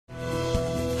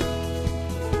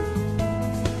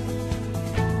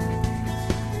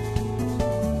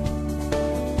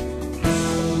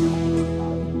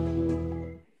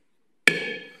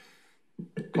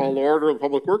Call to order the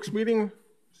Public Works meeting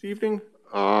this evening.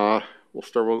 We'll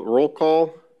start with a roll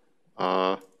call.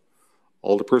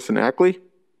 Alderperson Ackley.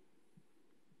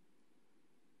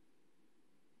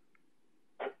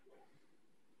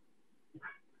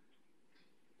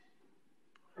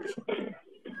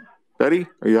 Betty,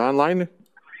 are you online?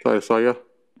 Thought I saw you.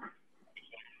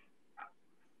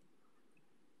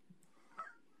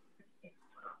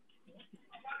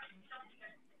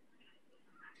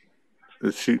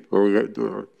 Is she? Or we got?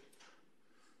 It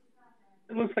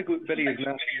looks like Betty is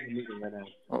not in the meeting right now.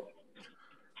 Oh,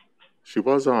 she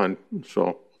was on.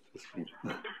 So,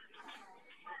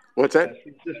 what's that?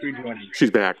 She's just rejoining. She's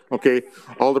back. Okay,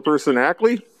 Alderperson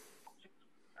Ackley.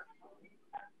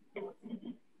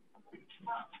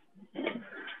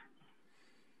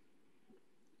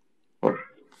 Oh.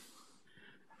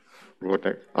 What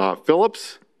next?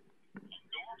 Phillips.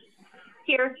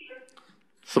 Here.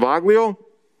 Savaglio.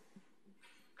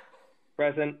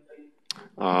 Present.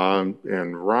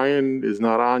 And Ryan is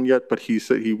not on yet, but he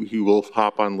said he will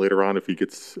hop on later on if he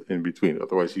gets in between.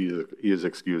 Otherwise, he is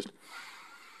excused.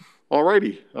 All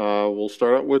righty. We'll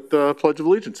start out with the Pledge of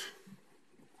Allegiance.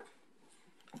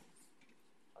 I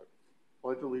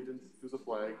pledge allegiance to the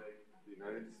flag of the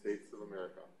United States of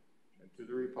America and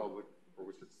to the republic for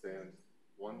which it stands,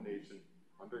 one nation,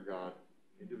 under God,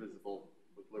 indivisible,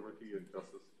 with liberty and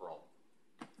justice for all.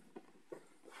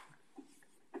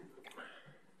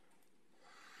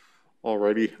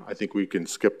 Alrighty, I think we can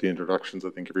skip the introductions.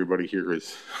 I think everybody here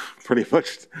is pretty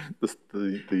much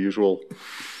the usual.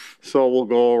 So we'll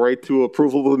go right to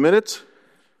approval of the minutes.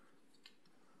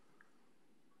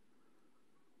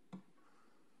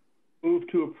 Move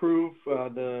to approve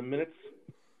the minutes.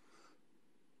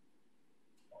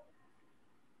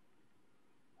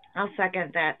 I'll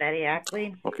second that, Betty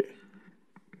Ackley. Okay.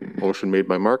 Motion made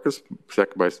by Marcus,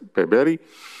 second by Betty.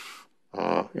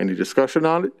 Any discussion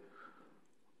on it?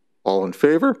 All in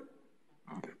favor?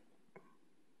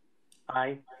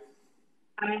 Aye.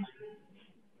 Aye.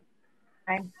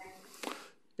 Aye.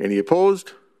 Any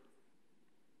opposed?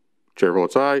 Chair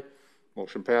votes aye.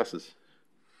 Motion passes.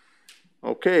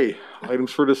 Okay, items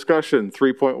for discussion.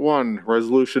 3.1,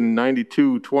 Resolution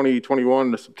 92,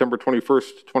 2021, September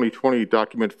 21st, 2020,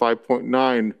 Document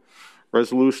 5.9,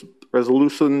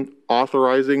 resolution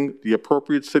authorizing the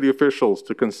appropriate city officials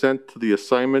to consent to the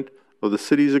assignment of the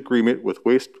city's agreement with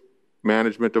Waste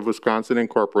Management of Wisconsin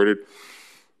Incorporated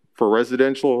for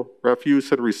residential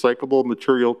refuse and recyclable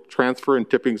material transfer and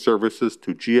tipping services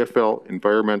to GFL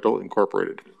Environmental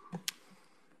Incorporated.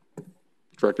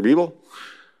 Director Beeble.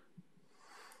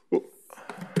 Oh.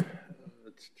 Is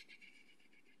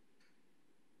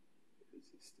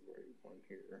this the right one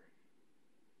here?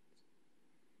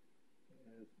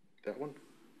 That one?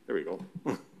 There we go.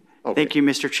 Okay. Thank you,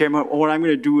 Mr. Chairman. What I'm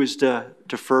going to do is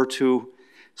defer to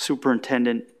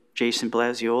Superintendent Jason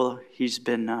Blaziola. He's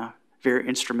been very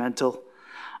instrumental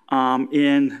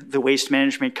in the waste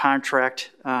management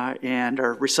contract and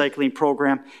our recycling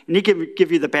program. And he can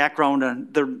give you the background on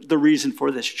the reason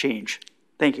for this change.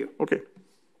 Thank you. Okay.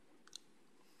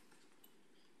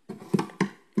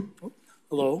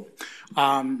 Hello.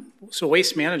 So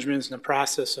waste management is in the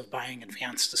process of buying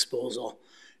advanced disposal.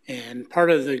 And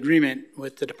part of the agreement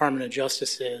with the Department of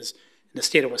Justice is in the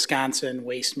state of Wisconsin,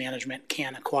 waste management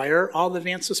can't acquire all the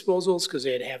advanced disposals because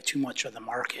they'd have too much of the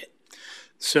market.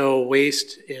 So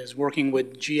Waste is working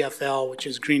with GFL, which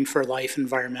is Green for Life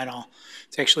Environmental.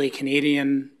 It's actually a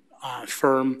Canadian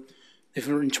firm. They've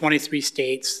been in 23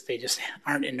 states. They just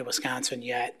aren't into Wisconsin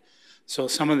yet. So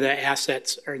some of the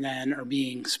assets are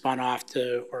being spun off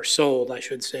to, or sold, I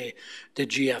should say, to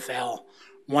GFL.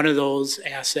 One of those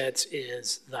assets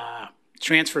is the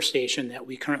transfer station that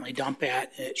we currently dump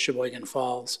at Sheboygan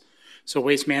Falls. So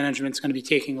Waste Management is going to be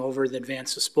taking over the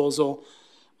advanced disposal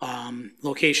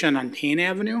location on Payne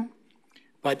Avenue.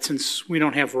 But since we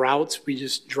don't have routes, we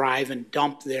just drive and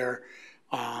dump there.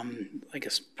 I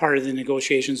guess part of the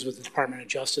negotiations with the Department of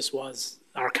Justice was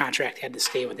our contract had to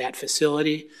stay with that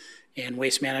facility, and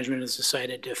Waste Management has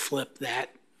decided to flip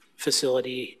that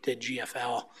facility to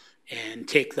GFL and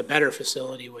take the better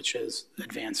facility, which is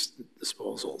advanced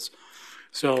disposals.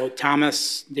 So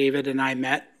Thomas, David, and I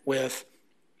met with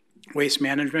Waste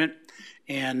Management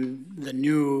and the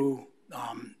new,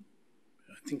 I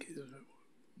think,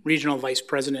 regional vice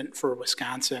president for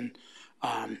Wisconsin,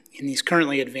 and he's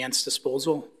currently advanced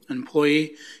disposal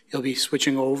employee. He'll be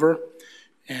switching over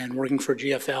and working for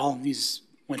GFL. He's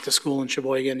went to school in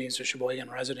Sheboygan. He's a Sheboygan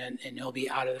resident, and he'll be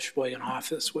out of the Sheboygan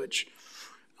office, which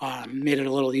made it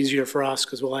a little easier for us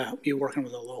because we'll be working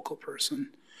with a local person.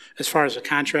 As far as the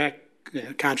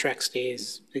contract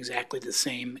stays exactly the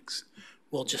same.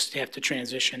 we'll just have to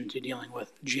transition to dealing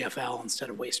with GFL instead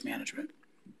of waste management.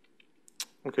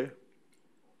 Okay.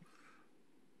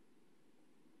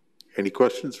 Any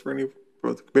questions for any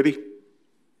from the committee?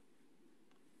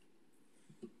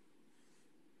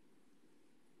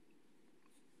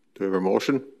 Do we have a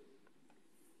motion?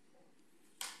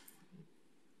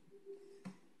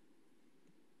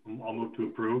 I'll move to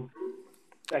approve.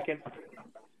 Second.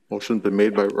 Motion's been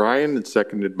made by Ryan and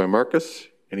seconded by Marcus.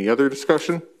 Any other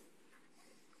discussion?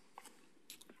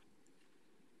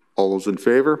 All those in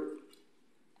favor?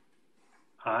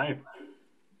 Aye.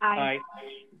 Aye.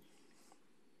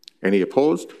 Any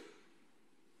opposed?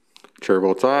 Chair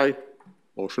votes aye.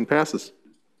 Motion passes.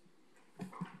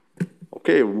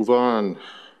 Okay, we'll move on.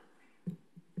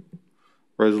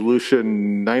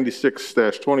 Resolution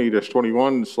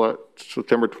 96-20-21,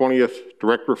 September 20th,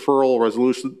 direct referral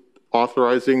resolution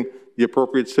authorizing the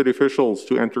appropriate city officials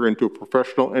to enter into a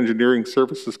professional engineering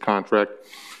services contract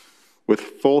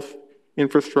with both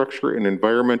Infrastructure and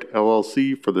Environment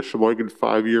LLC for the Sheboygan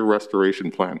 5-year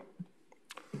restoration plan.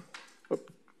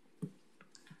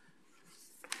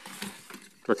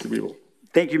 Director Beeble.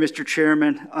 Thank you, Mr.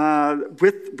 Chairman.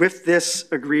 With this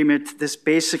agreement, this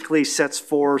basically sets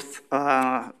forth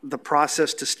the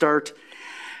process to start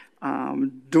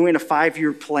doing a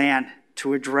 5-year plan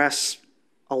to address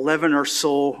 11 or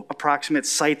so approximate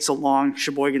sites along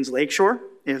Sheboygan's lakeshore,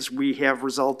 as we have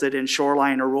resulted in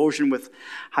shoreline erosion with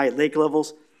high lake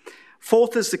levels.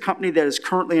 Foth is the company that is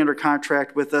currently under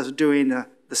contract with us doing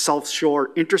the South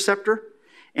Shore Interceptor.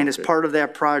 And as part of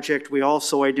that project, we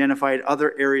also identified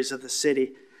other areas of the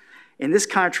city. And this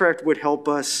contract would help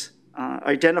us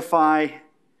identify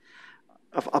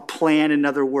a plan, in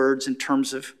other words, in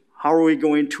terms of how are we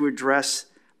going to address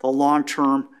the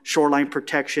long-term shoreline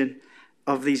protection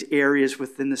of these areas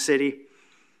within the city.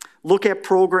 Look at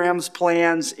programs,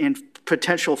 plans, and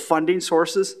potential funding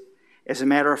sources. As a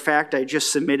matter of fact, I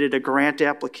just submitted a grant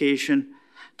application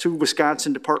to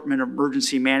Wisconsin Department of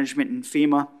Emergency Management and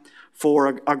FEMA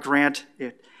for a grant.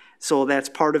 So that's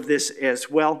part of this as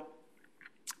well.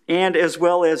 And as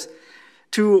well as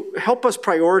to help us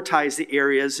prioritize the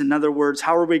areas. In other words,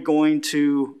 how are we going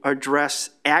to address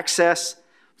access,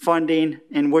 funding,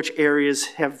 and which areas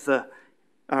have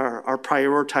are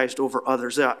prioritized over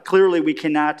others. Clearly, we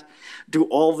cannot do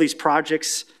all these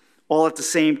projects all at the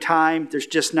same time. There's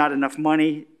just not enough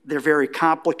money. They're very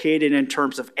complicated in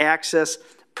terms of access,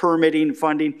 permitting,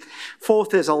 funding.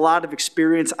 Foth has a lot of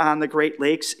experience on the Great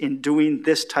Lakes in doing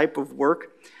this type of work.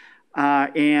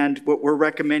 And what we're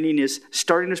recommending is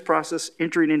starting this process,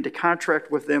 entering into contract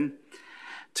with them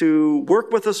to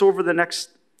work with us over the next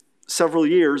several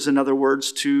years, in other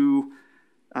words, to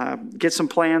get some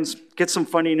plans, get some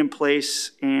funding in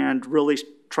place, and really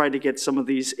try to get some of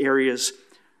these areas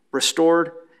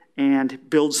restored and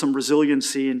build some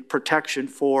resiliency and protection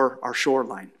for our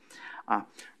shoreline.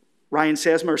 Ryan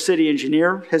Sasma, our city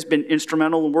engineer, has been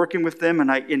instrumental in working with them, and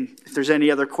if there's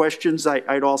any other questions,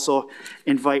 I'd also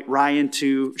invite Ryan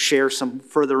to share some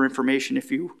further information if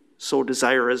you so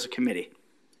desire as a committee.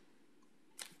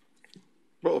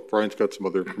 Well, if Brian's got some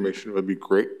other information, it would be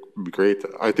great.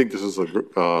 I think this is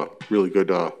a really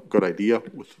good idea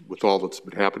with all that's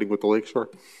been happening with the lakeshore.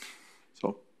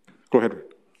 So, go ahead.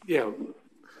 Yeah,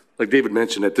 like David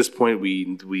mentioned, at this point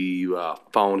we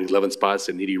found 11 spots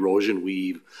that need erosion.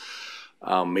 We've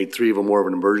made 3 of them more of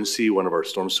an emergency. One of our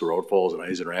storm sewer outfalls on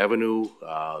Eisner Avenue,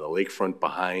 the lakefront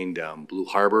behind Blue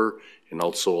Harbor, and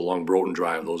also along Broughton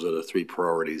Drive. Those are the 3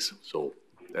 priorities. So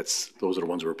those are the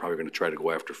ones we're probably going to try to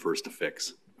go after first to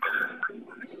fix.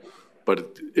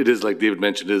 But it is, like David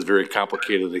mentioned, it is very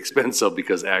complicated and expensive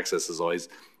because access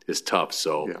is tough.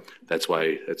 So yeah. that's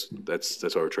why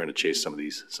we're trying to chase some of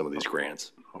these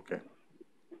grants. Okay.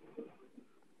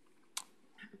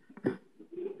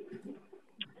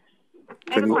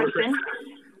 I have a question.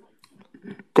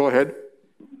 Go ahead.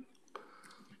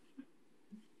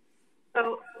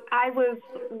 So I was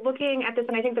looking at this,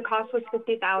 and I think the cost was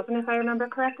 $50,000, if I remember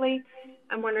correctly.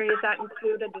 I'm wondering, does that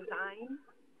include a design,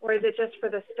 or is it just for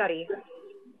the study?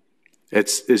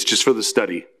 It's just for the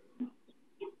study.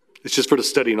 It's just for the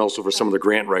study and also for some of the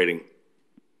grant writing.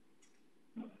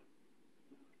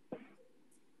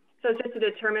 So it's just to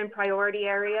determine priority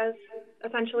areas,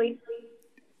 essentially?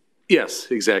 Yes,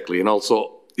 exactly. And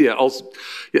also,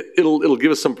 it'll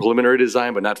give us some preliminary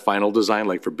design, but not final design,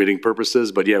 like for bidding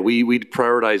purposes. But yeah, we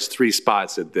prioritize 3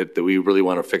 spots that we really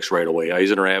want to fix right away.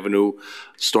 Eisner Avenue,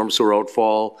 storm sewer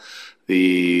outfall,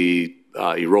 the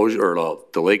erosion, or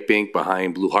the lake bank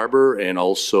behind Blue Harbor, and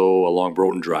also along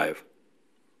Broughton Drive.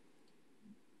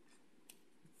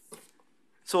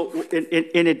 So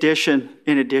in addition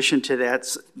to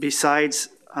that, besides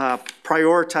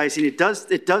prioritizing.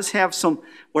 It does have some,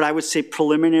 what I would say,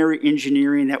 preliminary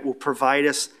engineering that will provide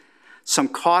us some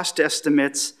cost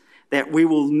estimates that we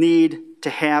will need to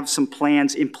have some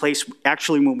plans in place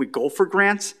actually when we go for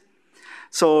grants.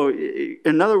 So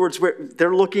in other words,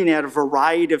 they're looking at a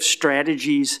variety of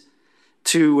strategies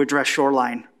to address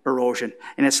shoreline erosion.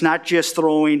 And it's not just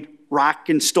throwing rock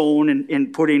and stone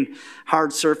and putting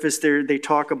hard surface there. They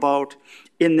talk about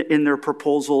in their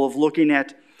proposal of looking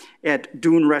at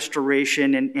dune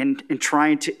restoration and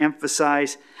trying to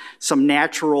emphasize some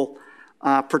natural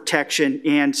protection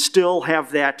and still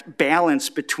have that balance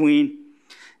between,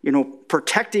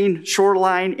 protecting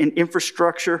shoreline and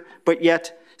infrastructure, but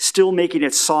yet still making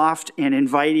it soft and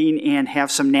inviting and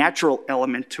have some natural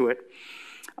element to it,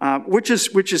 which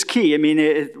is key. I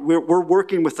mean, we're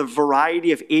working with a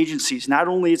variety of agencies. Not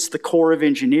only it's the Corps of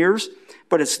Engineers,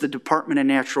 but it's the Department of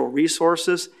Natural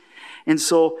Resources. And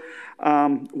so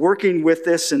working with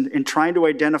this and trying to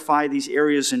identify these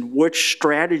areas and which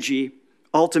strategy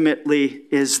ultimately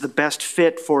is the best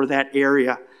fit for that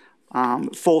area.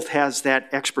 FOLF has that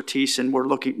expertise, and we're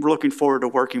looking forward to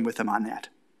working with them on that.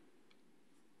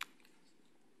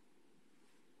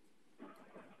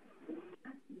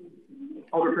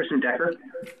 Alderperson Decker?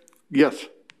 Yes.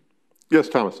 Yes,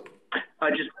 Thomas.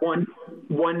 Just one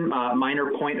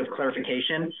minor point of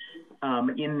clarification.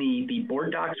 In the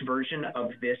board docs version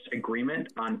of this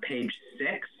agreement on page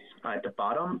 6 at the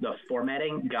bottom, the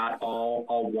formatting got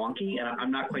all wonky, and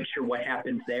I'm not quite sure what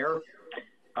happened there.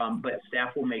 But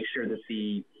staff will make sure that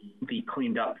the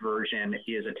cleaned up version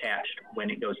is attached when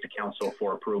it goes to council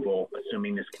for approval,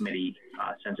 assuming this committee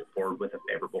sends it forward with a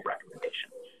favorable recommendation.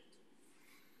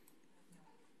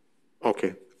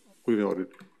 Okay, we noted.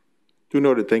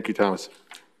 Noted. Thank you, Thomas.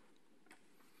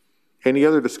 Any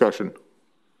other discussion?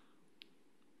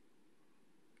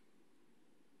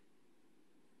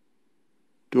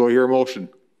 Do I hear a motion?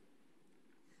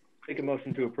 Make a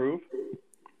motion to approve.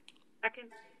 Second.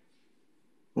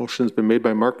 Motion's been made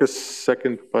by Marcus,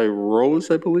 second by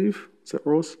Rose, I believe. Is that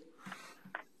Rose?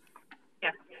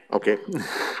 Yeah. Okay.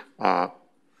 All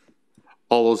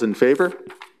those in favor?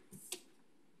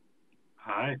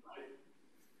 Aye.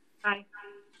 Aye.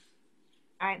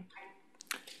 Aye.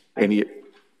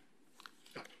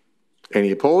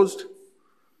 Any opposed?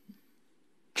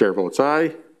 Chair votes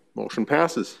aye. Motion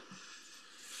passes.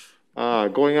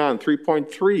 Going on,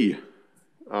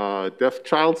 3.3, deaf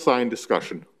child sign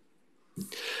discussion.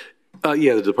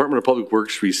 The Department of Public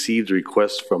Works received a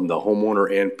request from the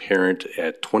homeowner and parent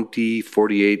at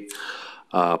 2048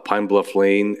 Pine Bluff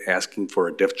Lane asking for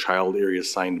a deaf child area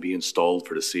sign to be installed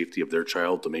for the safety of their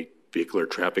child to make vehicular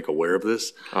traffic aware of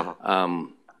this.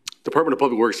 Department of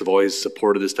Public Works have always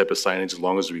supported this type of signage as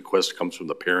long as the request comes from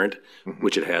the parent,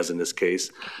 which it has in this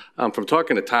case. From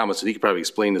talking to Thomas, and he could probably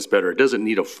explain this better, it doesn't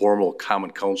need a formal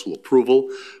common council approval,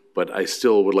 but I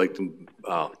still would like to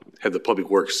have the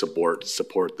Public Works support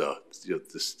the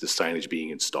this signage being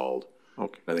installed.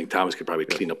 Okay. I think Thomas could probably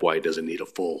clean up why it doesn't need a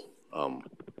full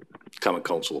common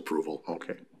council approval.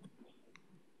 Okay.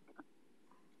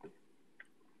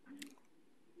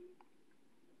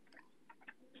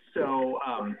 So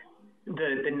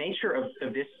the nature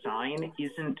of this sign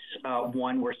isn't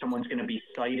one where someone's going to be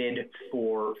cited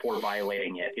for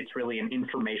violating it. It's really an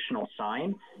informational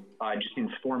sign, just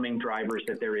informing drivers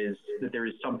that there is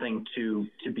something to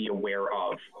be aware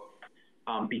of.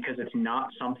 Because it's not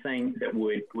something that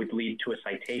would lead to a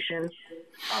citation.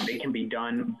 It can be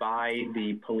done by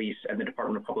the police and the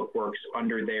Department of Public Works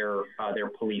under their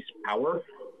police power.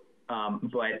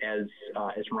 But as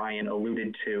Ryan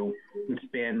alluded to, it's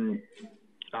been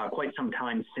quite some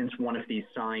time since one of these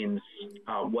signs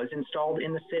was installed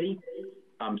in the city.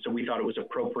 So we thought it was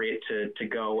appropriate to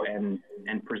go and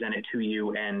present it to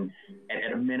you and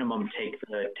at a minimum take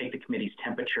the committee's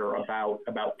temperature about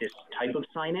this type of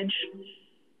signage.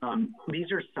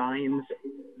 These are signs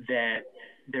that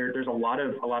there's a lot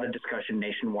of discussion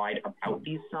nationwide about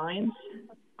these signs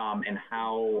and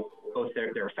how both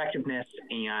their effectiveness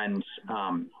and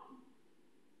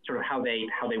sort of how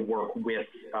they work with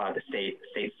the state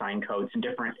sign codes, and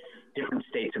different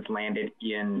states have landed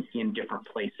in different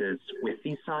places with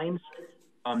these signs.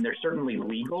 They're certainly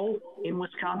legal in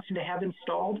Wisconsin to have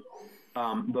installed,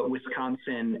 but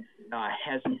Wisconsin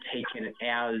hasn't taken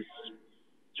as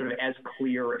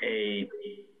clear a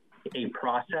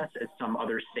process as some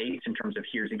other states in terms of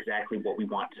here's exactly what we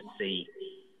want to see.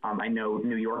 I know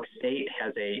New York State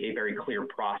has a very clear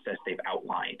process they've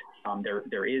outlined.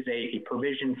 There is a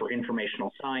provision for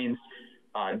informational signs.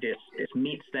 This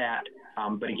meets that,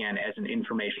 but again, as an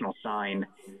informational sign,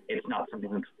 it's not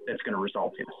something that's going to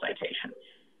result in a citation.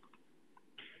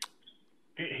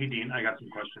 Hey, Dean, I got some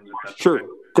questions. If that's Sure. okay.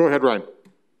 Go ahead, Ryan.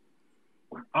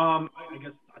 I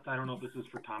guess I don't know if this is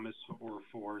for Thomas or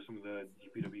for some of the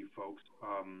DPW folks.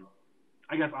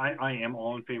 I guess I am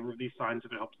all in favor of these signs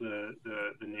if it helps the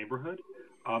neighborhood.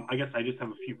 I guess I just have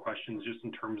a few questions just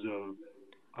in terms of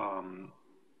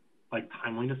like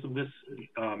timeliness of this.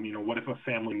 You know, what if a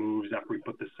family moves after we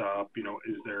put this up? You know,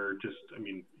 is there just, I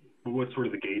mean, what's sort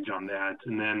of the gauge on that?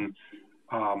 And then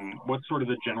what's sort of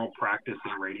the general practice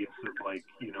and radius of, like,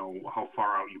 you know, how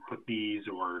far out you put these,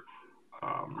 or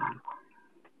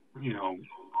you know,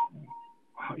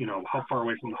 how far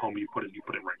away from the home you put it? You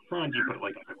put it right in front? You put it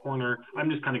like at the corner? I'm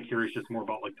just kind of curious, just more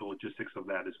about like the logistics of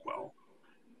that as well.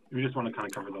 We just want to kind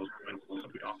of cover those points.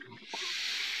 That'd be awesome.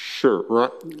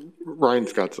 Sure.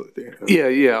 Ryan's got something.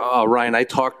 Yeah. Ryan, I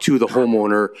talked to the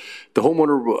homeowner. The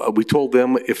homeowner, we told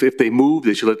them if they move,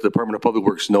 they should let the Department of Public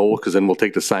Works know, because then we'll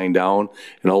take the sign down.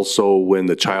 And also, when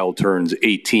the child turns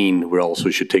 18, we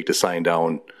also should take the sign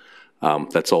down.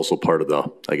 That's also part of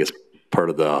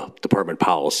the department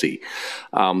policy.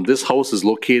 This house is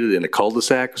located in a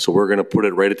cul-de-sac, so we're going to put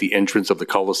it right at the entrance of the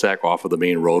cul-de-sac off of the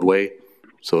main roadway.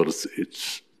 So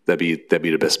that'd be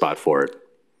the best spot for it.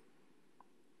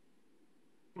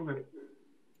 Okay.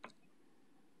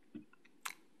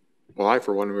 Well, I,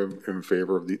 for one, am in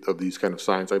favor of these kind of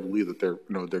signs. I believe that they're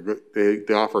good.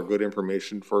 They offer good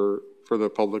information for the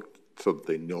public, so that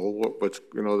they know what's,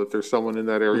 you know, that there's someone in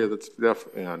that area that's deaf,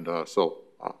 and so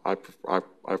I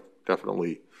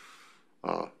definitely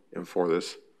am for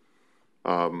this.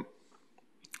 I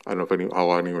don't know if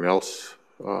how anyone else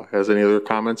has any other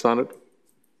comments on it.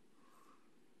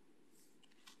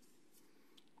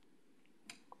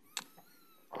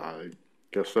 I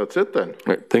guess that's it then. All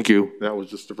right, thank you. That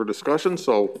was just for discussion,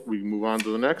 so we move on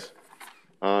to the next.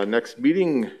 Next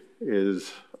meeting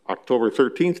is October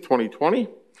 13th, 2020.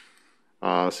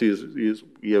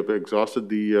 We have exhausted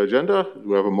the agenda. Do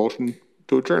we have a motion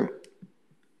to adjourn?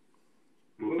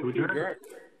 Move to adjourn.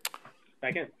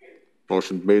 Second.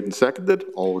 Motion made and seconded.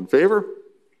 All in favor?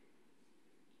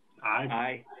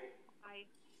 Aye.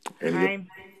 Aye.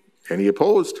 Any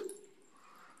opposed?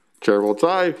 Chair votes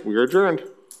aye. We are adjourned.